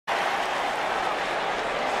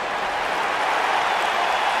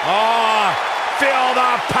Oh, feel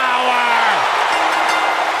the power!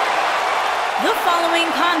 The following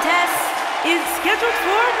contest is scheduled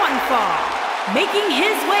for one fall. Making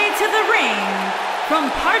his way to the ring from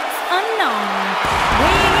parts unknown,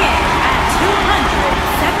 weighing in at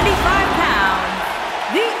 275 pounds,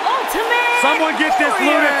 the Ultimate Someone get this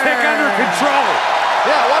Warrior. lunatic under control!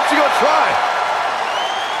 Yeah, why don't you go try?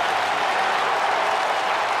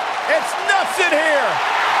 It's nuts in here!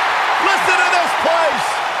 Listen to this place!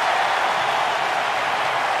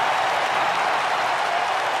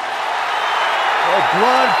 Oh,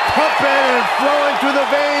 blood pumping and flowing through the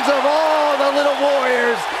veins of all the little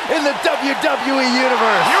warriors in the WWE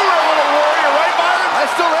Universe. You were a little warrior, right, Byron? I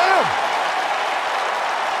still am.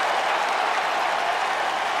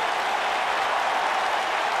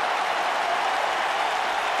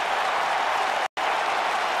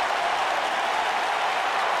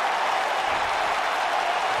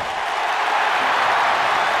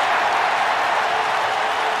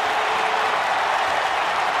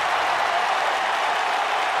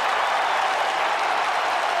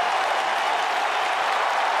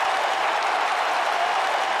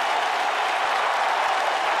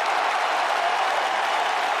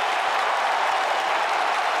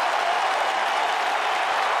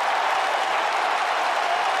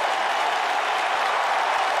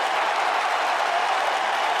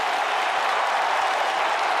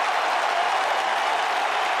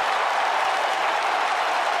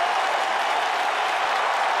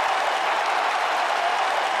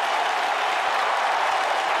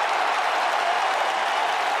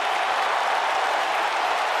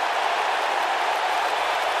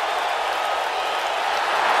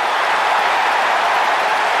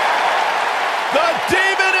 The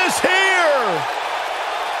demon is here!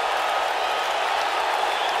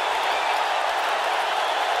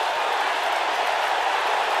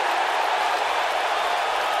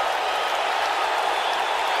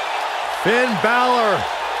 Finn Bàlor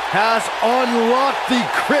has unlocked the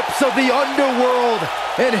crypts of the underworld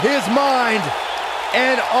in his mind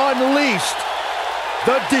and unleashed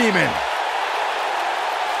the demon.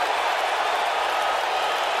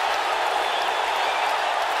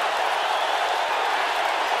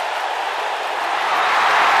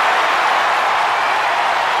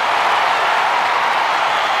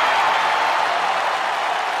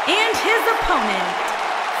 And his opponent,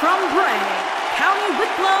 from Bray, County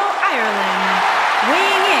Wicklow, Ireland,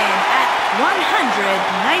 weighing in at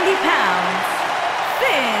 190 pounds,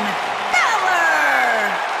 Finn Bàlor!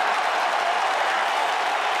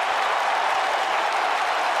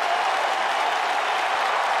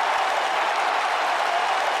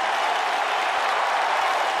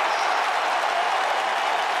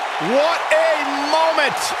 What a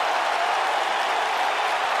moment!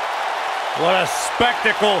 What a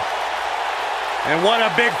spectacle, and what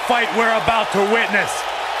a big fight we're about to witness.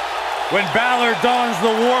 When Bàlor dons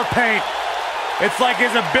the war paint, it's like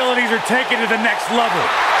his abilities are taken to the next level.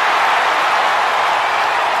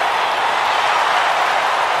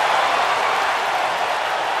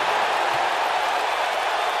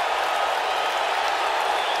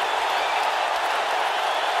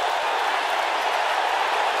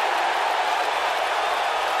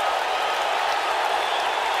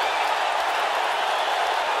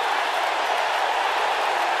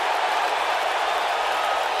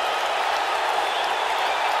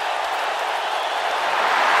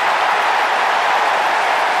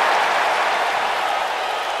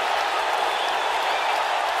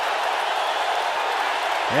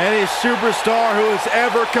 Any superstar who has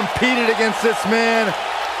ever competed against this man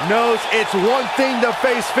knows it's one thing to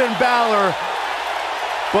face Finn Bàlor,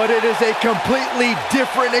 but it is a completely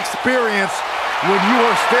different experience when you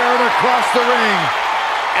are staring across the ring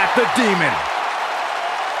at the demon.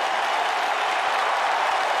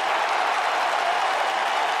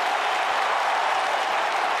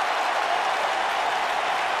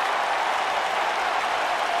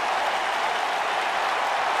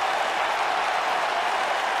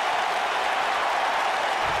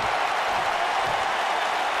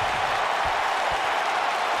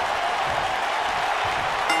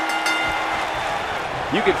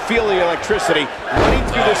 You can feel the electricity running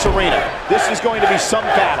through this arena. This is going to be some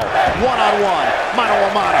battle. One-on-one,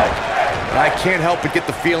 mano-a-mano. I can't help but get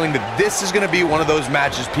the feeling that this is going to be one of those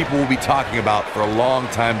matches people will be talking about for a long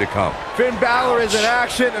time to come. Finn Bàlor is in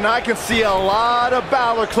action, and I can see a lot of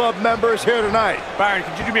Bàlor Club members here tonight. Byron,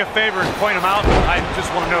 could you do me a favor and point him out? I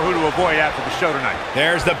just want to know who to avoid after the show tonight.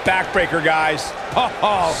 There's the backbreaker, guys.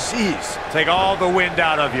 Oh, jeez. Take all the wind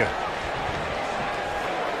out of you.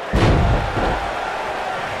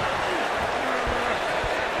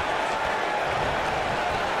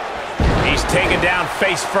 taken down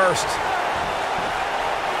face first.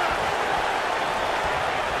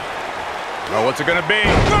 Oh, what's it gonna be?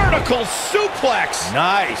 Vertical suplex.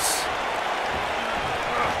 Nice.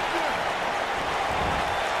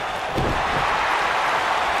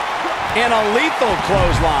 And a lethal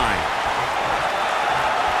clothesline.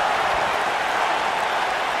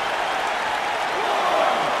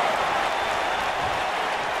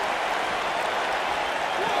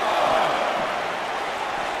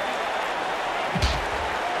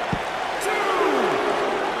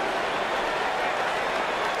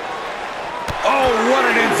 What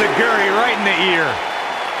an enziguri right in the ear.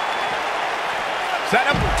 Set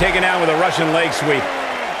up. Taken down with a Russian leg sweep.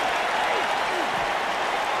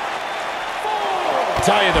 I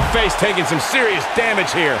tell you, the face taking some serious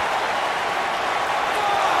damage here.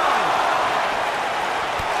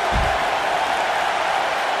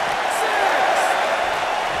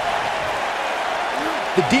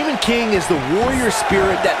 The Demon King is the warrior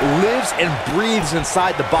spirit that lives and breathes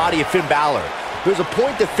inside the body of Finn Bàlor. There's a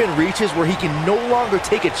point that Finn reaches where he can no longer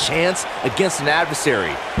take a chance against an adversary.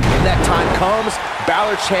 When that time comes,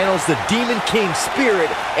 Bàlor channels the Demon King spirit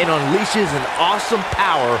and unleashes an awesome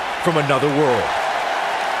power from another world.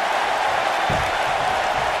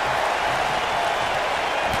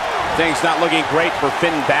 Things not looking great for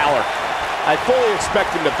Finn Bàlor. I fully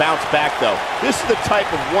expect him to bounce back, though. This is the type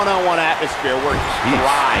of one-on-one atmosphere where he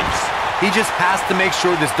thrives. He just has to make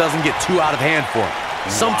sure this doesn't get too out of hand for him.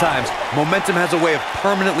 Sometimes, momentum has a way of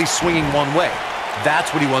permanently swinging one way. That's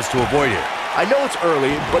what he wants to avoid here. I know it's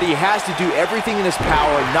early, but he has to do everything in his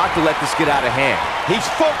power not to let this get out of hand. He's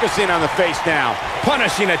focusing on the face now.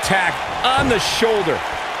 Punishing attack on the shoulder.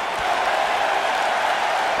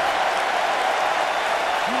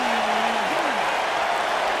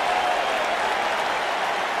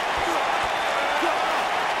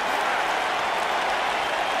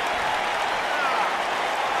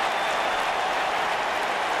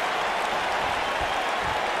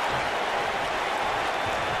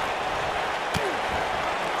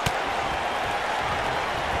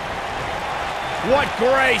 What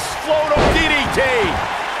grace! Float DDT!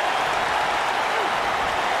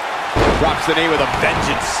 Drops the knee with a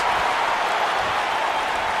vengeance.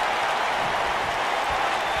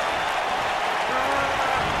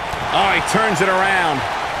 Oh, he turns it around.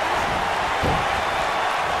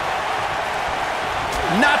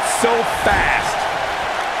 Not so fast.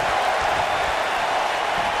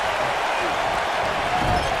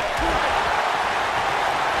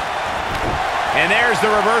 And there's the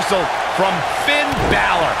reversal from Finn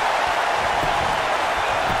Bàlor.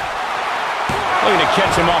 Looking to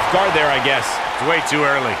catch him off guard there, I guess. It's way too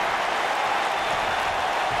early.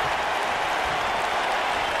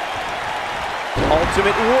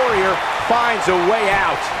 Ultimate Warrior finds a way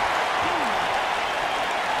out.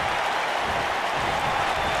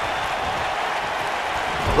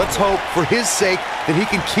 Let's hope, for his sake, that he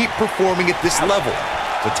can keep performing at this level.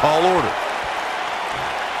 It's a tall order.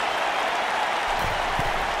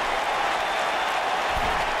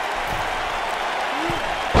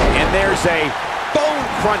 There's a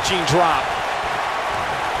bone-crunching drop.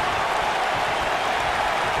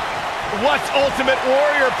 What's Ultimate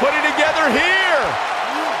Warrior putting together here?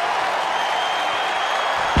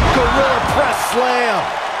 Gorilla press slam.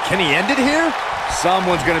 Can he end it here?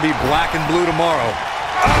 Someone's going to be black and blue tomorrow.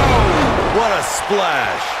 Oh, what a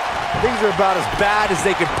splash. Things are about as bad as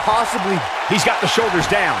they could possibly. He's got the shoulders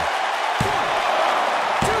down.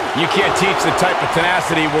 You can't teach the type of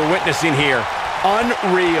tenacity we're witnessing here.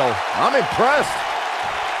 Unreal. I'm impressed.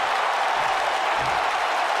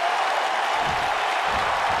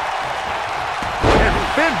 And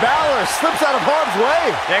Finn Bàlor slips out of harm's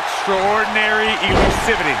way. Extraordinary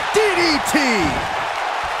elusivity. DDT.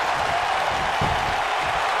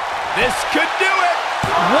 This could do it.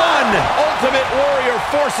 One. Ultimate Warrior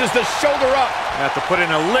forces the shoulder up. Have to put in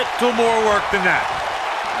a little more work than that.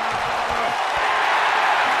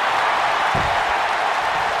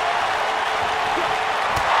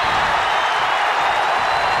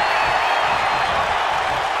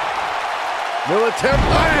 Military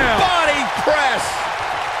body press.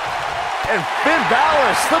 And Finn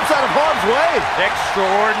Bàlor slips out of harm's way.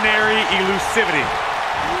 Extraordinary elusivity.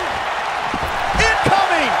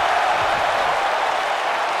 Incoming.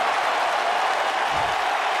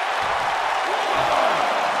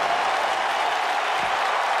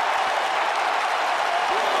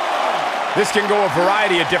 This can go a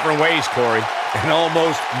variety of different ways, Corey. And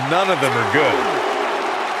almost none of them are good.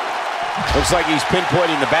 Looks like he's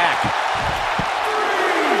pinpointing the back.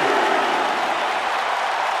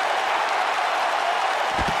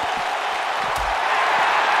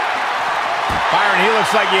 Byron, he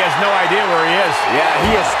looks like he has no idea where he is. Yeah,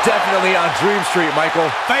 he is definitely on Dream Street, Michael.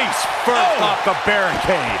 Face first off the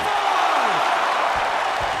barricade.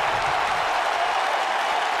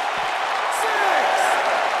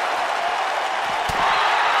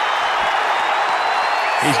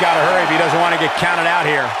 He's got to hurry if he doesn't want to get counted out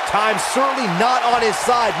here. Time's certainly not on his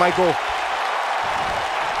side, Michael.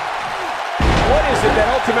 What is it that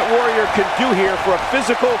Ultimate Warrior can do here for a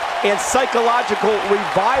physical and psychological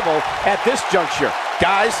revival at this juncture?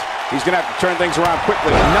 Guys, he's going to have to turn things around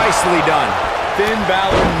quickly. Nicely done. Finn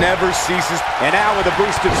Bàlor never ceases. And now with a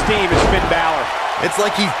boost of steam is Finn Bàlor. It's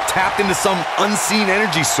like he tapped into some unseen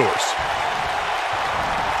energy source.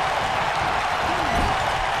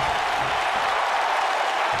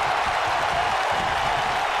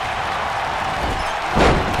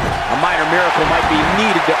 A minor miracle might be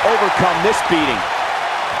needed to overcome this beating.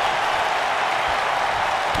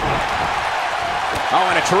 Oh,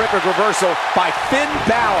 and a terrific reversal by Finn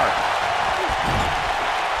Bàlor.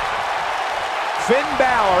 Finn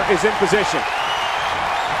Bàlor is in position.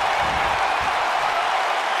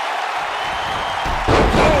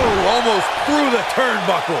 Oh, almost through the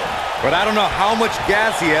turnbuckle. But I don't know how much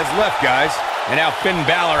gas he has left, guys. And now Finn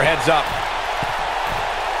Bàlor heads up.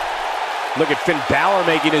 Look at Finn Bàlor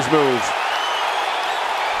making his moves.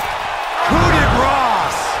 Booted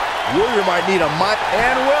Ross. Warrior might need a mic.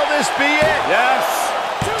 And will this be it? Yes.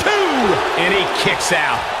 2. And he kicks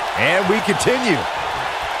out. And we continue.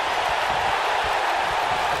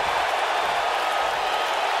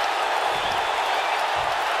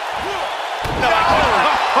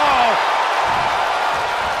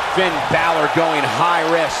 Finn Bàlor going high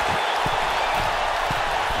risk.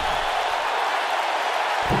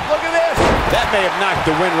 Look at this. That may have knocked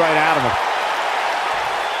the wind right out of him.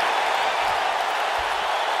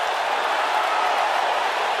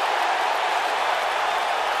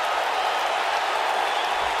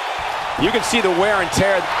 You can see the wear and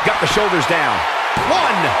tear. Got the shoulders down. 1,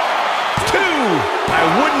 2. I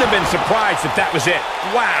wouldn't have been surprised if that was it.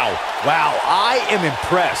 Wow. Wow, I am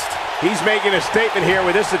impressed. He's making a statement here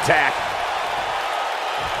with this attack.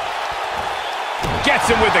 Gets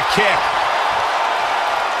him with the kick.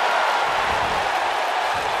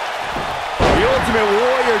 The Ultimate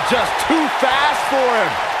Warrior just too fast for him.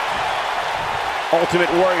 Ultimate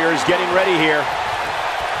Warrior is getting ready here.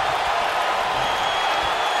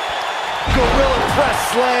 Gorilla press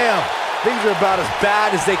slam. Things are about as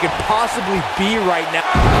bad as they could possibly be right now.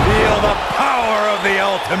 Feel the power of the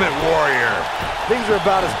Ultimate Warrior. Things are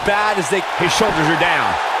about as bad as they... His shoulders are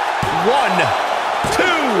down. 1, 2,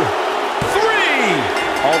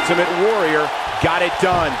 3. Ultimate Warrior got it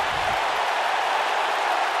done.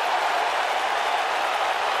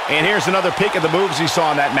 And here's another peek at the moves he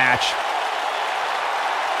saw in that match.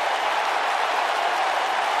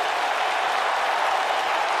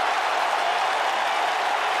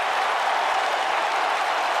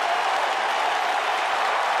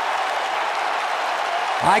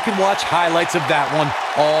 I can watch highlights of that one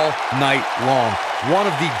all night long. One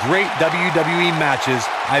of the great WWE matches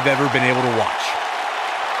I've ever been able to watch.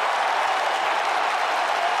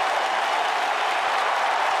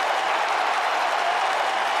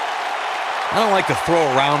 I don't like to throw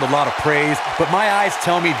around a lot of praise, but my eyes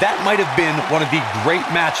tell me that might have been one of the great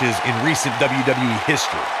matches in recent WWE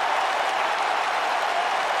history.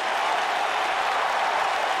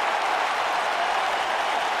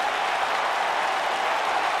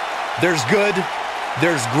 There's good,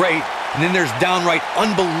 there's great, and then there's downright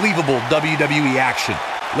unbelievable WWE action.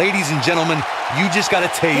 Ladies and gentlemen, you just got a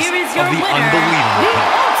taste of the unbelievable. The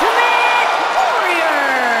Ultimate Warrior!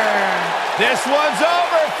 This one's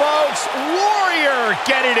over, folks. Warrior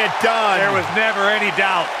getting it done. There was never any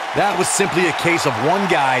doubt. That was simply a case of one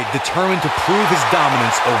guy determined to prove his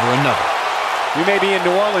dominance over another. We may be in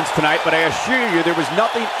New Orleans tonight, but I assure you there was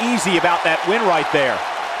nothing easy about that win right there.